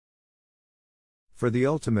For the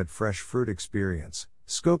ultimate fresh fruit experience,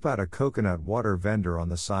 scope out a coconut water vendor on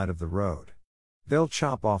the side of the road. They'll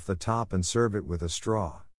chop off the top and serve it with a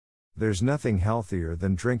straw. There's nothing healthier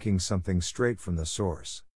than drinking something straight from the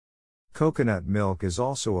source. Coconut milk is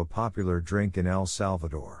also a popular drink in El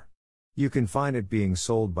Salvador. You can find it being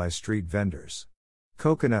sold by street vendors.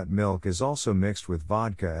 Coconut milk is also mixed with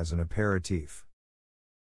vodka as an aperitif.